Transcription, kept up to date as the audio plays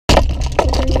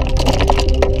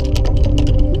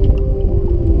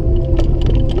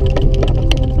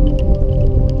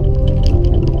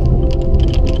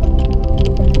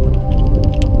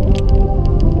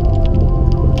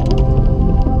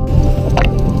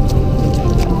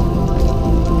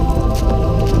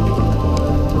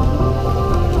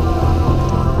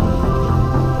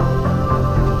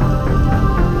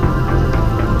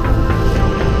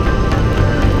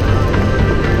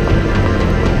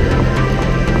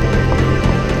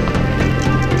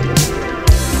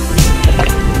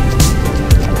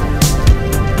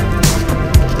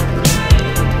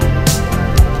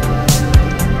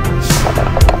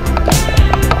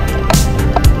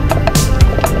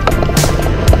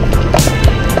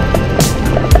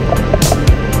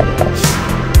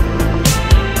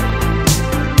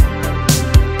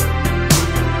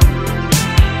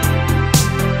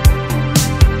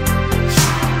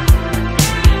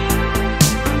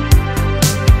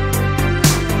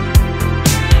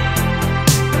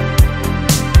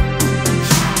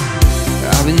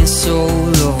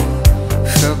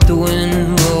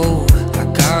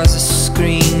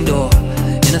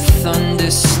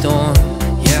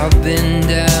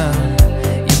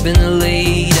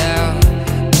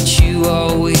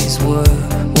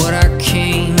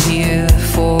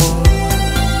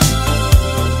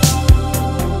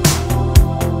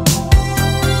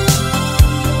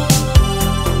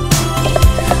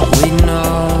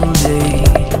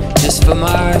for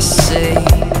my sake,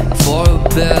 for a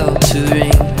bell to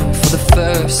ring, for the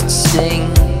first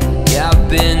sting. Yeah, I've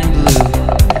been blue,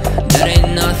 that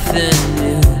ain't nothing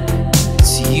new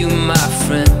to you, my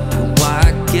friend. But why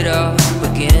get up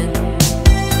again?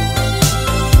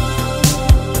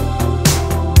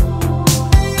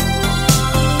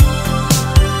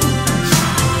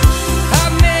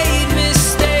 I've made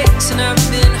mistakes and I've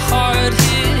been hard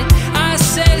hit. I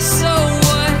say, so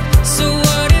what? So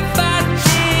what if I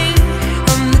did?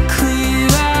 I'm the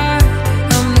clear-eyed,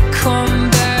 I'm the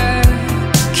comeback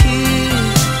kid.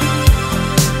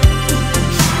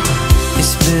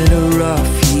 It's been a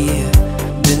rough year,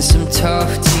 been some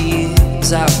tough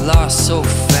tears. I've lost so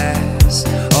fast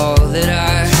all that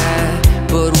I had,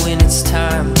 but when it's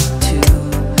time to,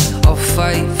 I'll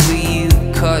fight for you,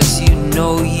 'cause you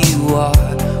know you are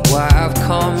why I've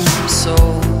come so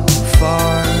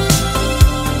far.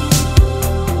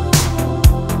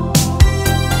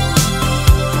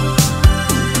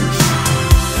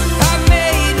 I've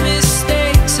made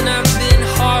mistakes and I've been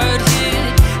hard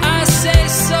hit. I say,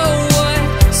 so what?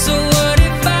 So what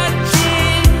if I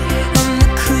did? I'm the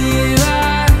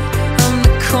clear-eyed, I'm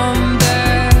the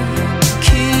comeback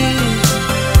kid.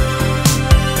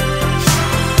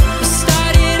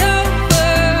 Start it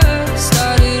over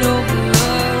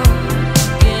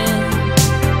again.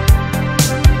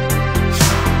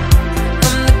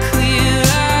 I'm the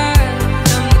clear-eyed,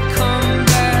 I'm the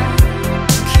comeback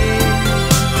kid.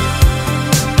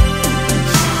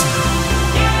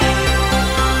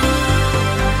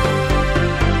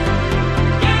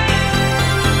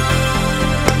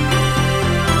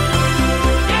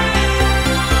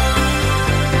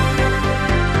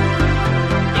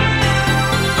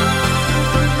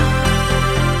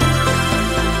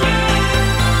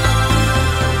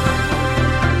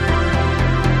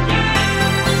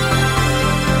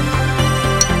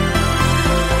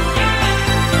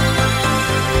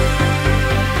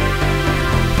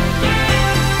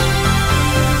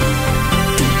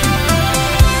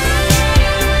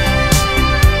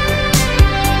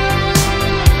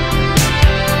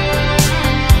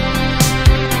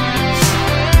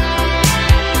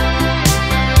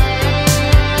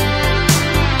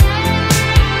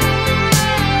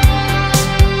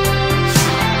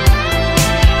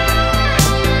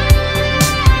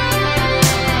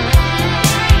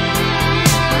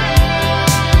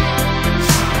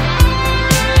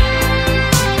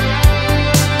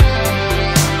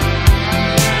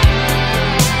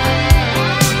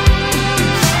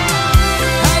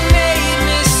 I've made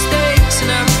mistakes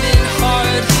and I've been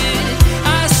hard hit.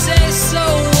 I say, so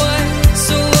what?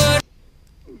 So what?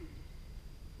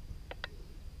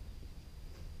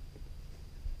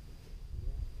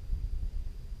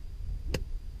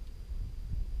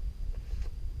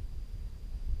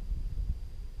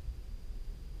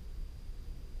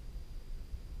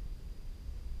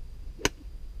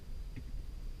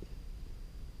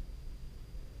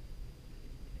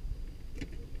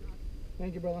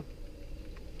 Thank you, brother.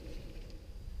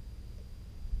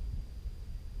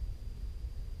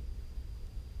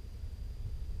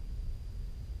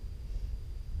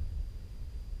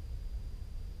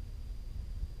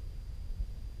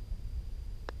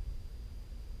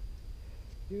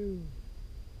 Dude.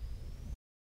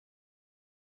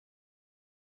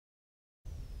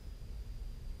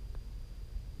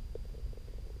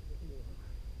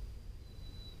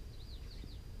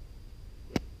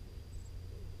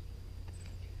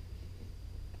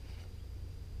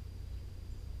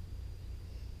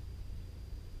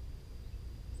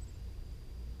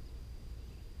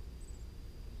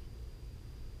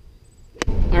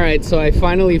 Alright, so I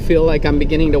finally feel like I'm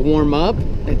beginning to warm up.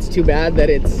 It's too bad that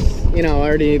it's, you know,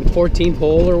 already the 14th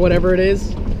hole or whatever it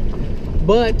is.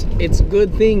 But it's a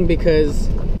good thing because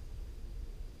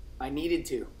I needed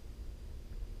to.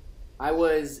 I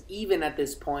was even at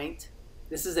this point.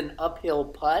 This is an uphill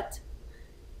putt,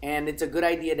 and it's a good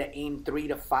idea to aim 3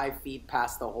 to 5 feet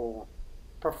past the hole.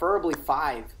 Preferably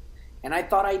 5. And I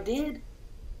thought I did.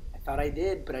 But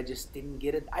I just didn't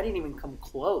get it. I didn't even come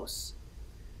close.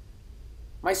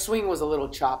 My swing was a little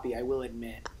choppy, I will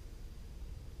admit.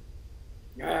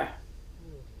 Ugh.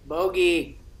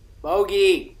 Bogey.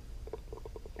 Bogey.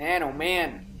 Man, oh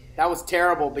man. That was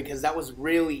terrible because that was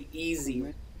really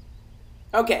easy.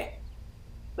 Okay.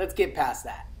 Let's get past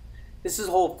that. This is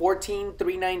hole 14,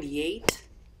 398.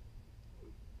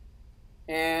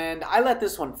 And I let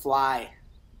this one fly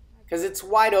because it's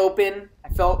wide open. I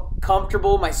felt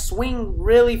comfortable. My swing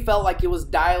really felt like it was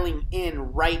dialing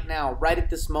in right now, right at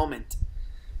this moment.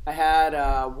 I had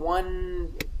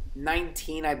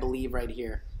 119, I believe, right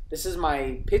here. This is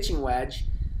my pitching wedge.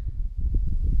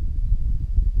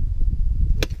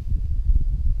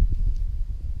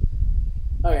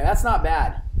 Okay, that's not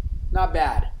bad. Not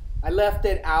bad. I left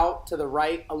it out to the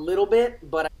right a little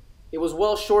bit, but it was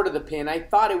well short of the pin. I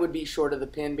thought it would be short of the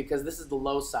pin because this is the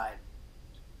low side.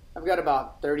 I've got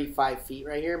about 35 feet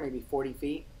right here, maybe 40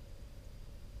 feet.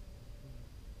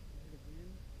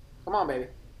 Come on, baby.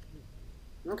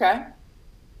 Okay. A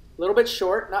little bit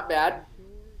short, not bad.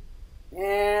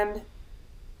 And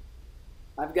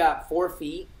I've got 4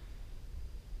 feet.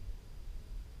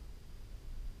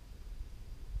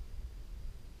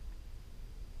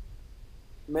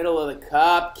 Middle of the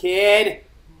cup, kid.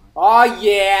 Oh,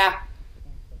 yeah.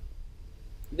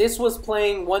 This was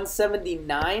playing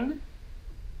 179,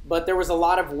 but there was a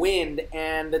lot of wind,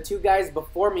 and the two guys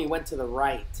before me went to the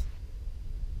right.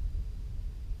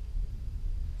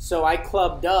 So I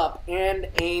clubbed up and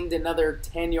aimed another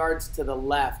 10 yards to the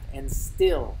left, and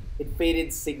still it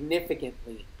faded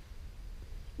significantly.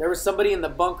 There was somebody in the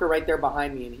bunker right there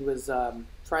behind me, and he was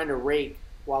trying to rake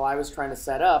while I was trying to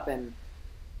set up, and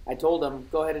I told him,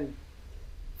 go ahead and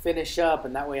finish up,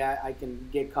 and that way I can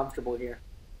get comfortable here.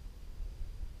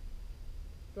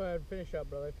 Go ahead, finish up,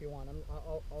 brother, if you want.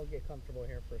 I'll get comfortable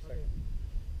here for a second.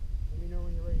 Let me know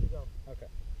when you're ready to go. Okay.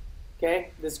 Okay,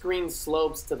 this green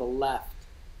slopes to the left.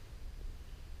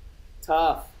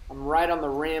 Tough. I'm right on the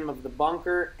rim of the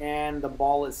bunker, and the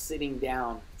ball is sitting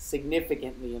down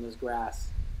significantly in this grass.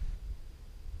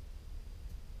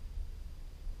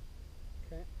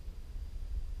 Okay.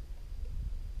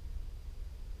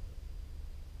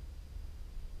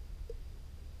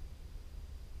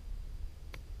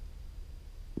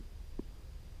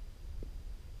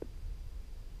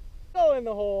 Go in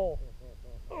the hole.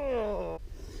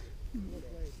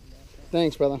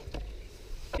 Thanks, brother.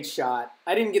 Good shot.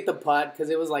 I didn't get the putt because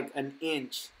it was like an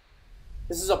inch.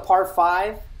 This is a par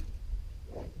 5.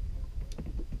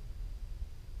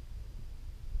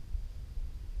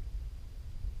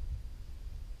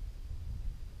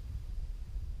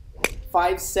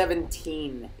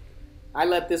 .517. I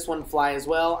let this one fly as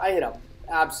well. I hit a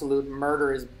absolute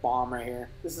murderous bomb right here.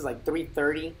 This is like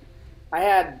 330. I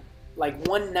had like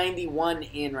 191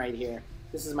 in right here.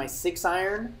 This is my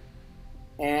 6-iron.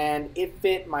 And it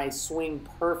fit my swing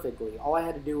perfectly. All I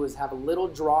had to do was have a little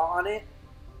draw on it.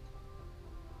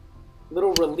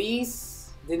 Little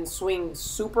release. Didn't swing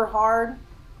super hard.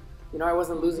 You know, I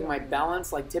wasn't losing my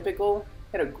balance like typical.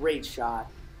 Hit a great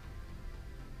shot.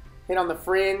 Hit on the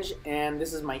fringe, and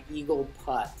this is my eagle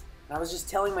putt. And I was just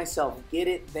telling myself, get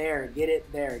it there, get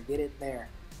it there, get it there.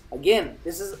 Again,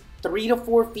 this is 3 to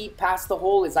 4 feet past the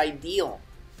hole is ideal.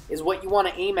 Is what you want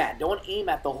to aim at. Don't aim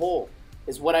at the hole.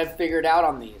 Is what I've figured out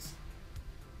on these.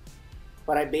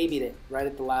 But I babied it right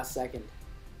at the last second.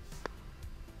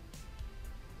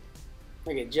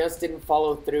 Like it just didn't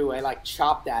follow through. I like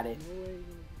chopped at it.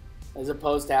 As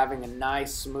opposed to having a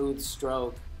nice smooth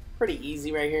stroke. Pretty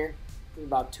easy right here.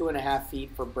 About 2.5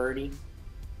 feet for birdie.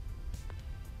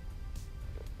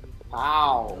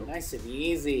 Wow, nice and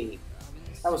easy.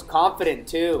 That was confident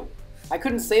too. I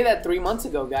couldn't say that 3 months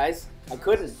ago, guys. I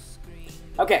couldn't.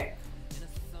 Okay.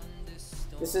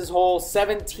 This is hole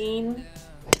 17,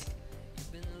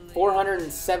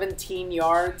 417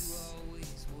 yards,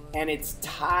 and it's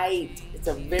tight. It's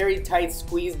a very tight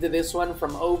squeeze to this one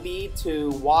from OB to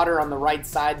water on the right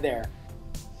side there.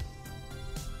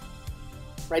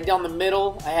 Right down the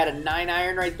middle, I had a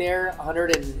 9-iron right there,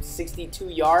 162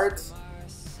 yards.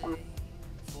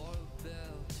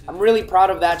 I'm really proud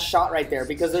of that shot right there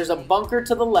because there's a bunker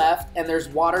to the left and there's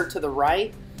water to the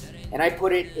right. And I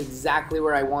put it exactly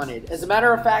where I wanted. As a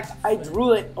matter of fact, I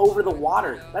drew it over the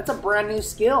water. That's a brand new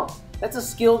skill. That's a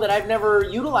skill that I've never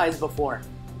utilized before.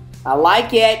 I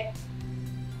like it.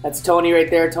 That's Tony right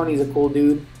there. Tony's a cool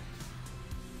dude.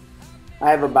 I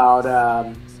have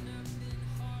about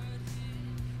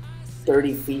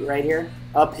 30 feet right here.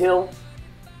 Uphill.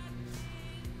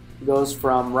 Goes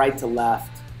from right to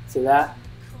left. See that?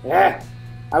 Yeah.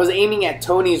 I was aiming at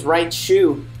Tony's right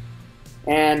shoe,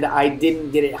 and I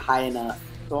didn't get it high enough.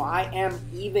 So I am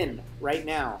even right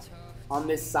now on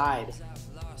this side.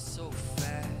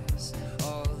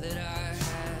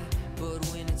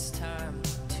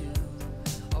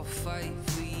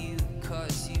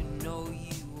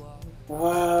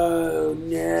 Oh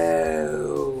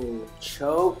no,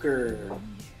 choker.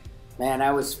 Man,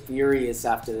 I was furious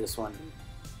after this one.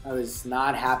 I was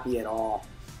not happy at all.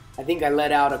 I think I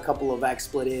let out a couple of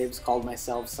expletives, called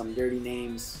myself some dirty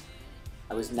names.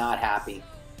 I was not happy.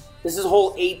 This is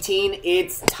hole 18.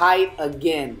 It's tight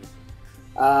again.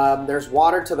 There's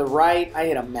water to the right. I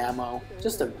hit a mammo.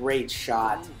 Just a great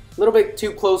shot. A little bit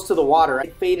too close to the water. I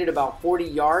faded about 40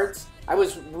 yards. I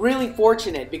was really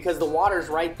fortunate because the water's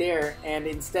right there, and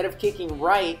instead of kicking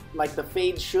right like the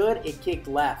fade should, it kicked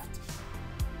left.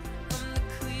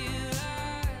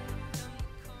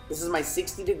 This is my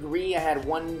 60 degree. I had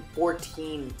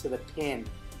 114 to the pin.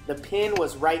 The pin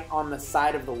was right on the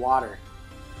side of the water.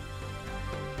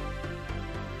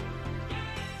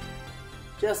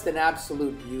 Just an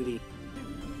absolute beauty.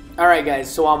 Alright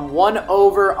guys, so I'm 1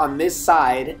 over on this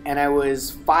side and I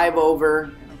was 5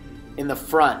 over in the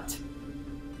front.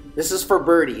 This is for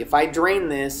birdie. If I drain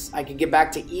this, I could get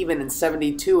back to even in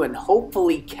 72 and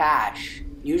hopefully cash.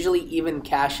 Usually even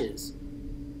cashes.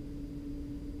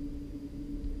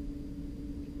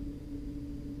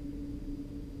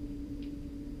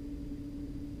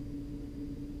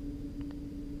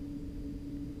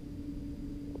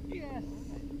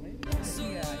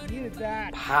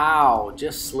 Pow,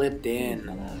 just slipped in.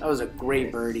 That was a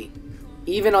great birdie.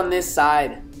 Even on this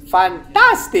side.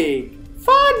 Fantastic!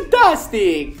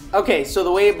 Fantastic! Okay, so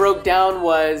the way it broke down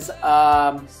was,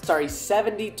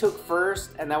 70 took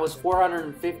first, and that was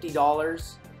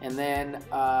 $450. And then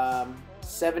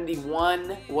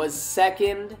 71 was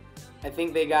second. I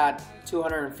think they got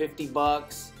 250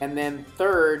 bucks. And then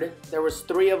third, there was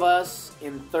 3 of us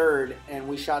in third, and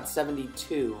we shot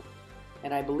 72.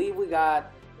 And I believe we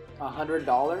got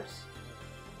 $100.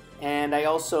 And I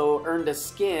also earned a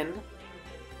skin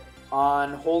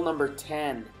on hole number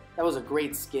 10. That was a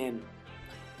great skin.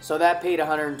 So that paid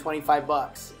 125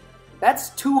 bucks.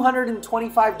 That's $225.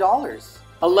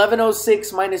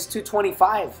 1106 minus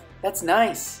 225. That's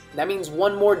nice. That means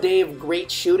one more day of great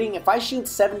shooting. If I shoot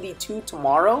 72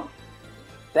 tomorrow,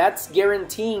 that's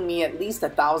guaranteeing me at least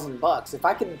 $1,000. If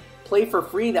I could play for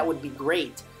free, that would be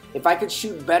great. If I could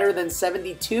shoot better than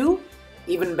 72,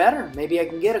 even better. Maybe I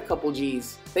can get a couple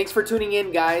G's. Thanks for tuning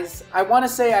in, guys. I want to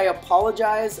say I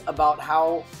apologize about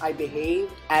how I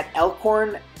behaved at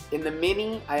Elkhorn in the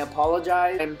mini. I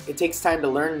apologize. And it takes time to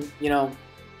learn, you know,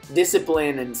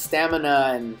 discipline and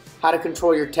stamina and how to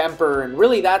control your temper. And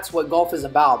really, that's what golf is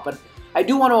about. But I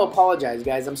do want to apologize,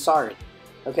 guys. I'm sorry.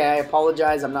 Okay, I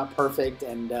apologize. I'm not perfect.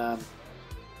 And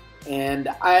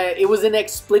it was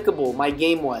inexplicable. My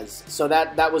game was. So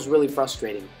that was really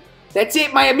frustrating. That's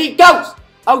it, my amigos!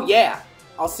 Oh yeah!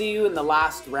 I'll see you in the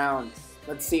last round.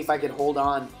 Let's see if I can hold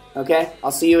on. Okay?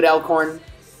 I'll see you at Elkhorn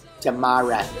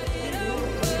tomorrow.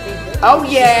 Oh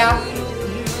yeah!